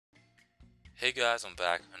Hey guys, I'm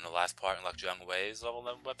back. In the last part, unlock Zhang Wei's level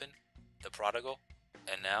 11 weapon, the Prodigal.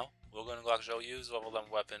 And now, we're going to unlock Zhou's level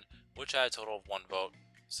 11 weapon, which had a total of 1 vote.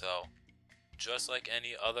 So, just like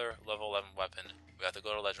any other level 11 weapon, we have to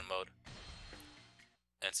go to Legend mode.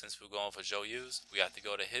 And since we're going for Zhou's, we have to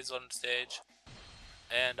go to his Legend stage.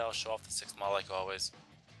 And I'll show off the 6 mod like always.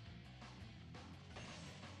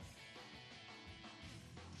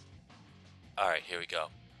 Alright, here we go.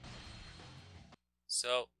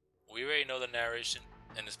 So, we already know the narration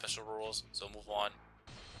and the special rules, so move on.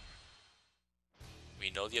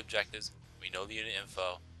 We know the objectives, we know the unit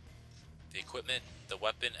info, the equipment, the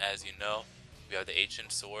weapon, as you know, we have the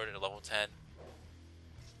ancient sword at level 10.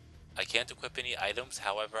 I can't equip any items,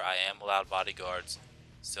 however I am allowed bodyguards,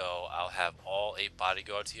 so I'll have all 8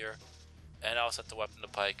 bodyguards here, and I'll set the weapon to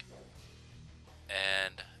pike,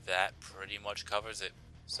 and that pretty much covers it.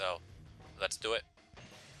 So, let's do it.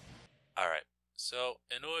 Alright, so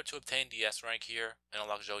in order to obtain the S rank here and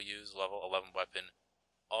unlock Zhou's level 11 weapon,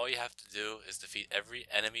 all you have to do is defeat every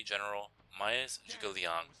enemy general minus Zhuge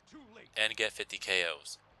Liang and get 50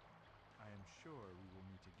 KOs. I am sure we will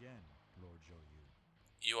meet again, Lord Zhou.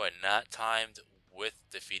 You are not timed with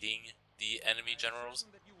defeating the enemy generals.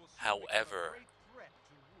 However,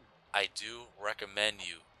 I do recommend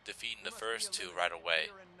you defeating the first 2 right away.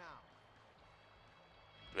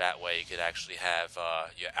 That way you could actually have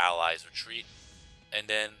your allies retreat and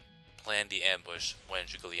then plan the ambush when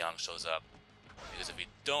Zhuge Liang shows up. Because if you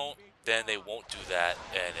don't, then they won't do that,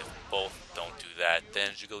 and if both don't do that,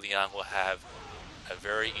 then Zhuge Liang will have a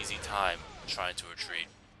very easy time trying to retreat.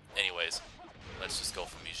 Anyways, let's just go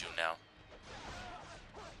for Zhou now.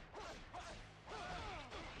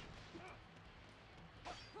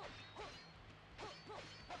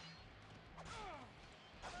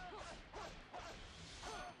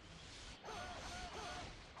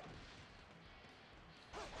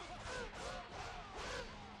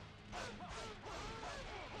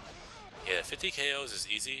 Yeah, 50 KOs is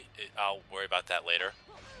easy. I'll worry about that later.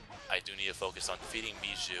 I do need to focus on defeating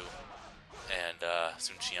Zhou and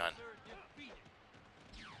Sun Qian.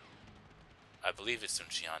 I believe it's Sun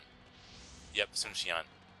Qian. Yep, Sun Qian.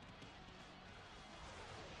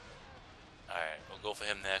 Alright, we'll go for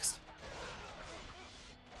him next.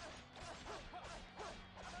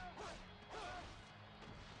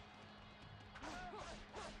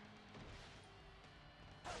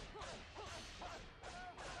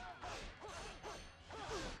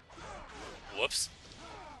 Whoops.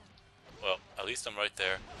 Well, at least I'm right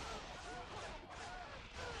there.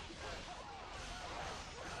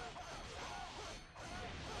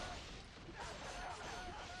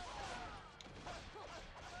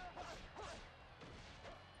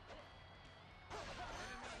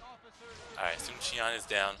 Alright, Sun Qian is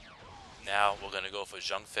down. Now we're gonna go for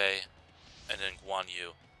Zhang Fei and then Guan.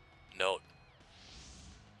 Note,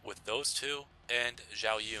 with those 2 and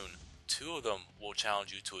Zhao Yun, 2 of them will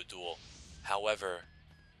challenge you to a duel. However,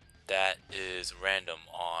 that is random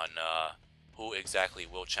on who exactly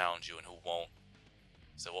will challenge you and who won't.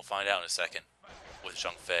 So we'll find out in a second with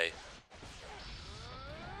Zhang Fei.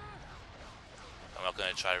 I'm not going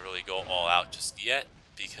to try to really go all out just yet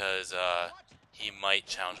because he might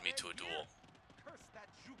challenge me to a duel.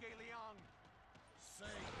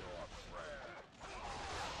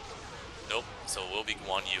 Nope, so it will be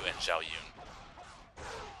Guan Yu and Zhao Yun.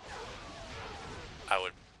 I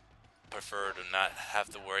would prefer to not have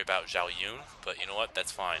to worry about Zhao Yun, but you know what,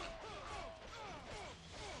 that's fine.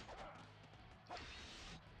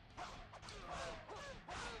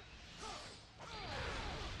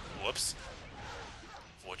 Whoops.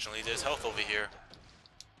 Fortunately, there's health over here,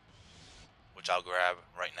 which I'll grab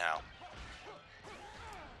right now.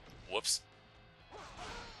 Whoops.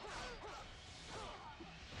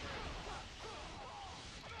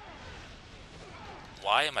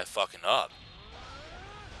 Why am I fucking up?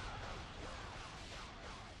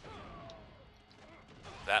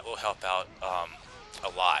 That will help out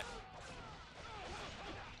a lot.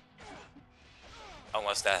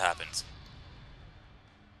 Unless that happens.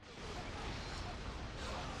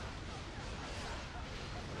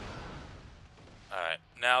 Alright,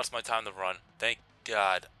 now it's my time to run. Thank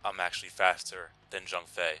God I'm actually faster than Zhang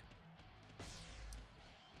Fei.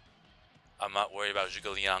 I'm not worried about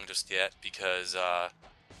Zhuge Liang just yet because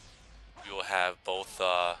we will have both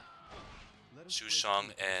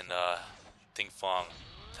Sheng and Feng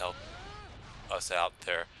to help us out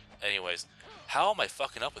there. Anyways, how am I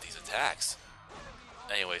fucking up with these attacks?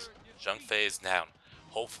 Anyways, Zhang Fei is down.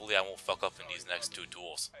 Hopefully I won't fuck up in these next 2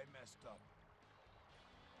 duels.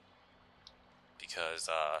 Because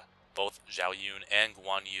both Zhao Yun and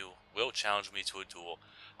Guan Yu will challenge me to a duel.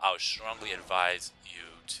 I would strongly advise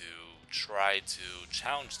you to try to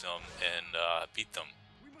challenge them and beat them.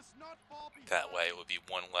 That way it would be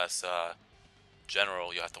one less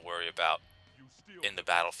general you have to worry about in the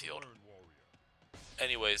battlefield.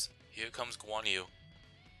 Anyways, here comes Guan Yu.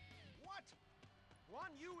 What?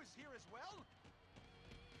 Guan Yu is here as well?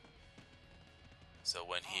 So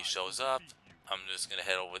when he shows up, I'm just gonna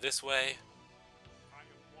head over this way.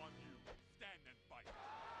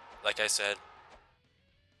 Like I said,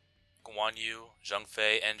 Guan Yu, Zhang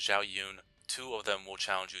Fei, and Zhao Yun, 2 of them will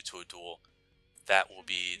challenge you to a duel. That will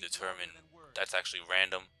be determined. That's actually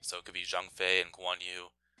random, so it could be Zhang Fei and Guan Yu,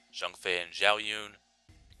 Zhang Fei and Zhao Yun.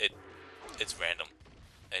 It's random.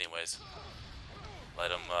 Anyways,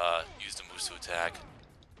 let him use the moves to attack.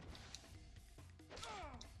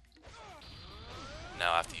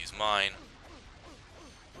 Now I have to use mine.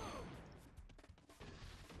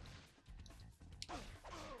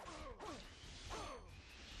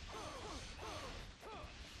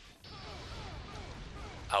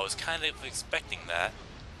 I was kind of expecting that.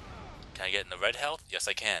 Can I get in the red health? Yes,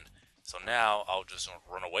 I can. So now I'll just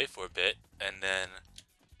run away for a bit and then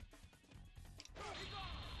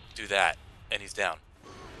do that, and he's down.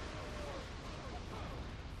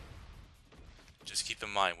 Just keep in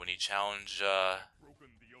mind, when you challenge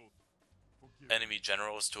enemy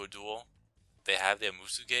generals to a duel, they have their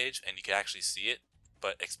Musu gauge and you can actually see it,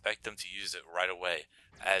 but expect them to use it right away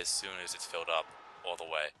as soon as it's filled up all the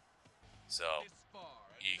way. So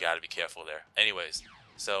you gotta be careful there. Anyways,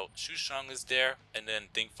 so Xu Sheng is there, and then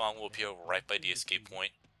Ding Feng will appear right by the escape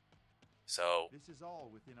point. So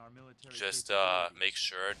just make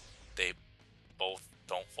sure they both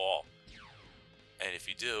don't fall. And if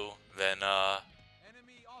you do, then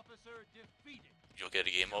Enemy officer defeated. you'll get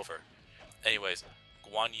a game over. Anyways,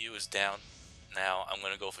 Guan Yu is down. Now I'm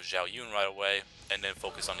gonna go for Zhao Yun right away, and then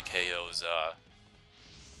focus on the KOs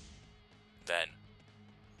then.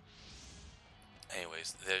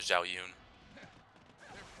 Anyways, there's Zhao Yun.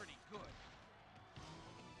 They're pretty good.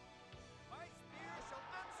 My spear shall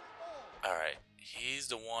answer all. Alright, he's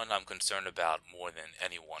the one I'm concerned about more than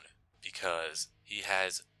anyone, because he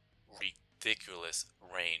has ridiculous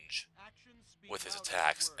range Action speaks with his louder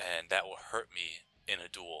attacks, than words. and that will hurt me in a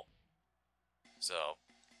duel. So,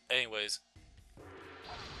 anyways,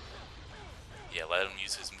 yeah, let him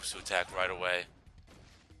use his Musu attack right away.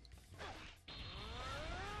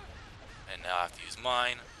 And now I have to use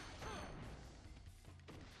mine.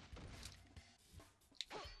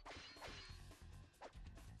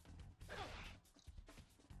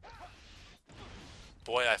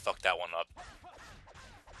 Boy, I fucked that one up.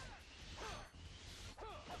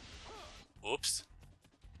 Oops.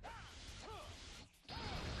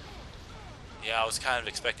 Yeah, I was kind of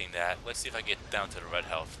expecting that. Let's see if I get down to the red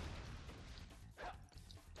health.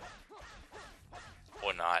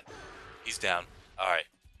 Or not. He's down. Alright.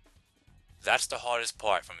 That's the hardest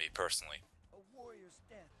part for me, personally. A warrior's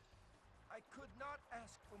death. I could not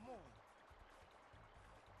ask for more.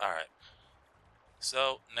 Alright.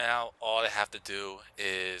 So, now all I have to do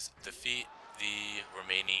is defeat the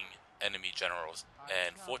remaining enemy generals.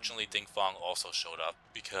 And fortunately, Ding Feng also showed up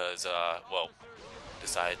because, well,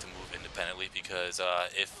 decided to move independently because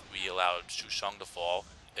if we allowed Xu Sheng to fall,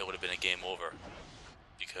 it would have been a game over.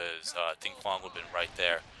 Because Ding Feng would have been right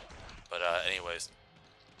there. But anyways,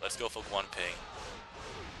 let's go for Guan Ping.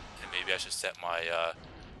 And maybe I should set my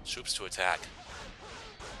troops to attack.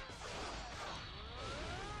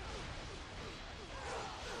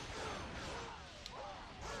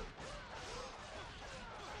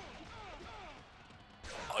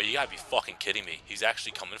 Oh, you gotta be fucking kidding me. He's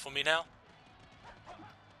actually coming for me now?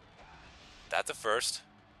 That's a first.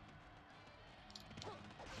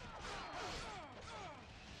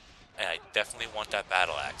 And I definitely want that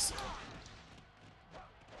battle axe.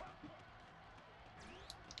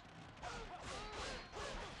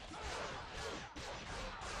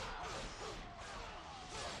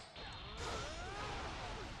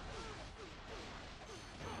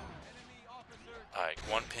 Alright,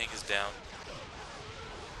 Guan Ping is down.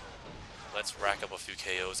 Let's rack up a few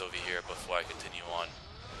KOs over here before I continue on.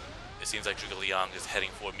 It seems like Zhuge Liang is heading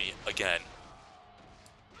for me again.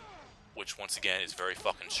 Which, once again, is very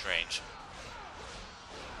fucking strange.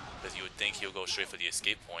 Because you would think he'll go straight for the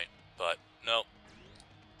escape point, but no.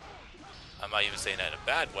 I'm not even saying that in a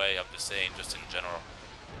bad way, I'm just saying just in general.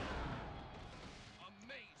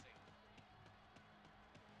 Amazing.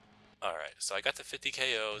 Alright, so I got the 50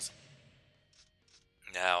 KOs.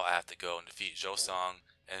 Now I have to go and defeat Zhou Song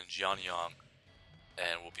and Jian Yang,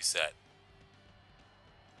 and we'll be set.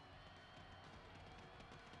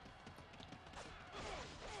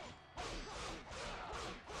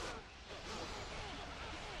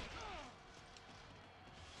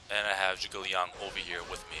 And I have Zhuge Liang over here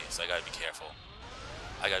with me, so I gotta be careful.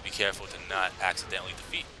 I gotta be careful to not accidentally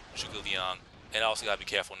defeat Zhuge Liang, and I also gotta be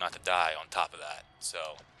careful not to die on top of that.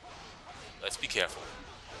 So, let's be careful.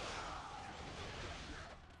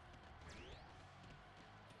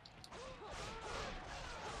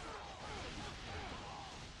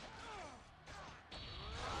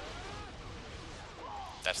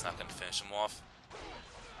 That's not gonna finish him off.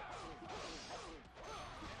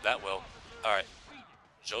 That will. Alright.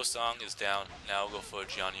 Zhou Song is down. Now we'll go for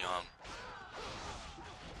Jian Yang.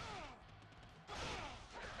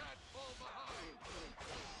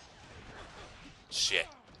 Shit.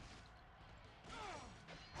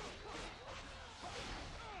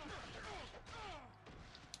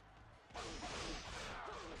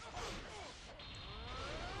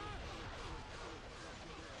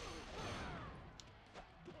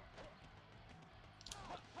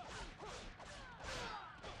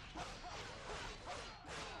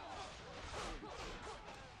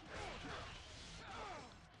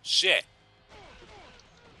 Shit.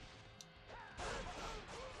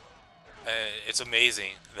 It's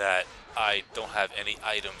amazing that I don't have any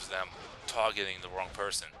items that I'm targeting the wrong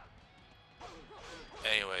person.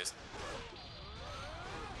 Anyways,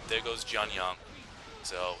 there goes Jian Yang.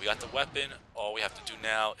 So we got the weapon. All we have to do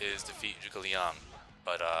now is defeat Zhuge Liang.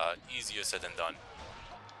 But easier said than done.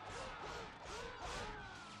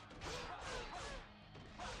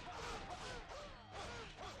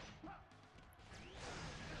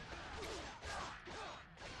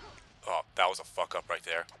 Oh, that was a fuck up right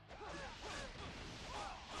there.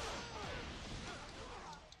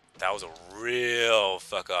 That was a real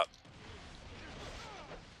fuck up.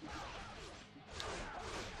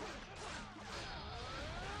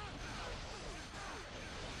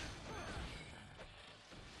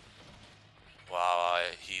 While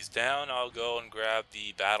he's down, I'll go and grab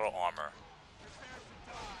the battle armor.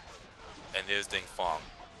 And there's Ding Feng.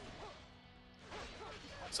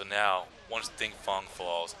 So now, once Ding Feng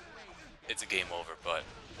falls, it's a game over,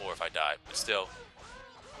 or if I die. But still,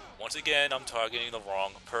 once again, I'm targeting the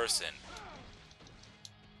wrong person.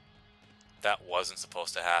 That wasn't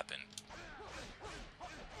supposed to happen.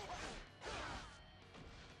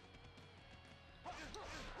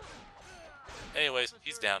 Anyways,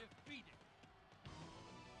 he's down. It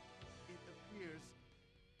appears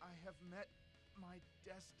I have met my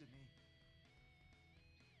destiny.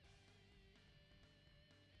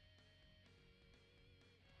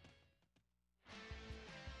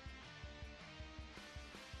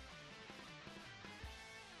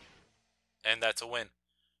 And that's a win.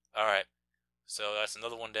 Alright, so that's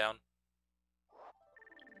another one down.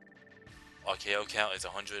 Our KO count is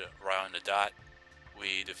 100 right on the dot.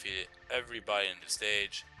 We defeated everybody in the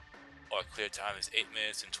stage. Our clear time is 8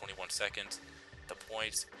 minutes and 21 seconds. The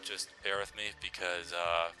points, just bear with me because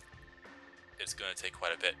it's going to take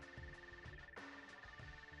quite a bit.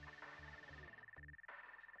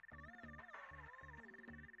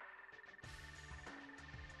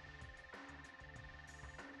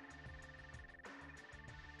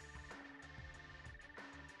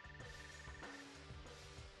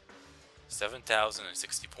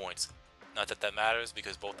 $7,060 points. Not that that matters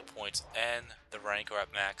because both the points and the rank are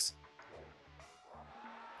at max.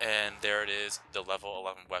 And there it is, the level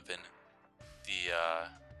 11 weapon, the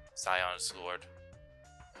Scion Sword.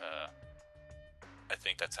 I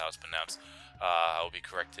think that's how it's pronounced. I will be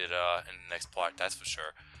corrected in the next part, that's for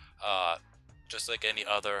sure. Just like any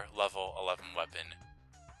other level 11 weapon,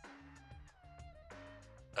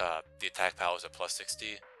 the attack power is at plus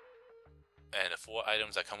 60. And the 4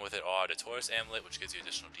 items that come with it are the Tortoise Amulet, which gives you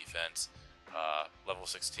additional defense. Level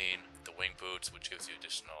 16, the Wing Boots, which gives you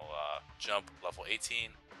additional jump. Level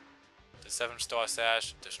 18, the 7-star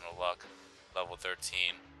Sash, additional luck. Level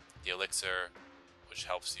 13, the Elixir, which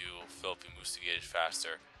helps you fill up your Moose gauge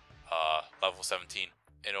faster. Level 17,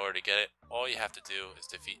 in order to get it, all you have to do is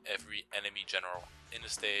defeat every enemy general in the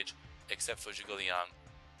stage, except for Zhuge Liang,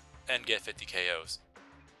 and get 50 KOs.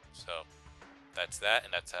 So that's that,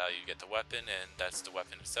 and that's how you get the weapon, and that's the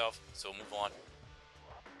weapon itself. So we'll move on.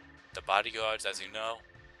 The bodyguards, as you know.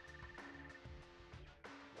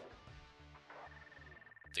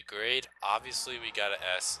 The grade, obviously we got an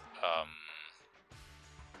S.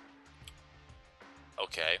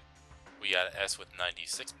 Okay. We got an S with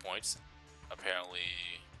 96 points. Apparently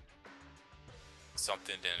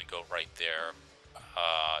something didn't go right there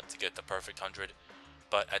to get the perfect 100.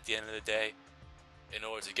 But at the end of the day, in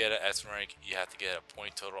order to get an S rank, you have to get a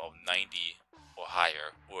point total of 90 or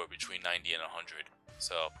higher, or between 90 and 100.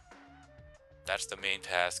 So that's the main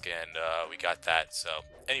task, and we got that. So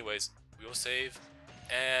anyways, we will save,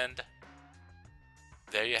 and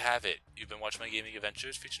there you have it. You've been watching my gaming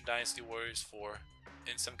adventures featuring Dynasty Warriors for,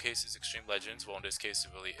 in some cases, Extreme Legends. Well, in this case,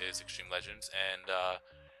 it really is Extreme Legends. And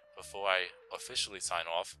before I officially sign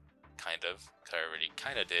off, kind of, because I already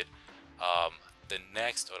kind of did, the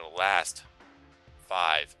next or the last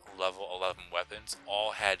 5 level 11 weapons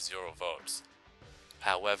all had 0 votes.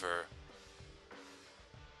 However,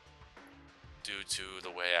 due to the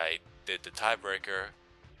way I did the tiebreaker,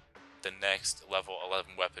 the next level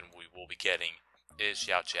 11 weapon we will be getting is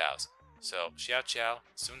Xiao Qiao's. So Xiao Qiao,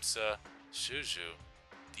 Sun Ce, Zhu,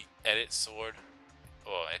 the edit sword,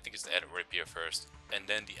 well, I think it's the edit rapier first, and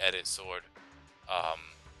then the edit sword.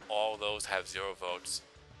 All those have 0 votes.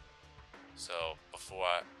 So before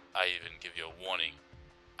I even give you a warning,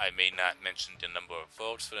 I may not mention the number of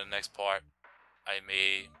votes for the next part. I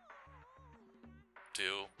may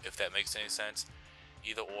do, if that makes any sense,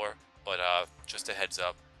 either or, but just a heads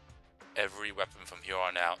up, every weapon from here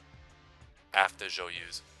on out after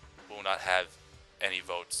Zhou will not have any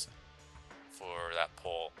votes for that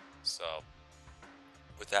poll. So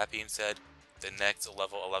with that being said, the next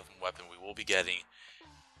level 11 weapon we will be getting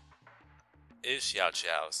is Xiao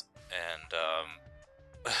Qiao's,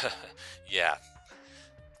 and yeah,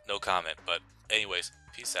 no comment. But anyways,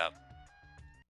 peace out.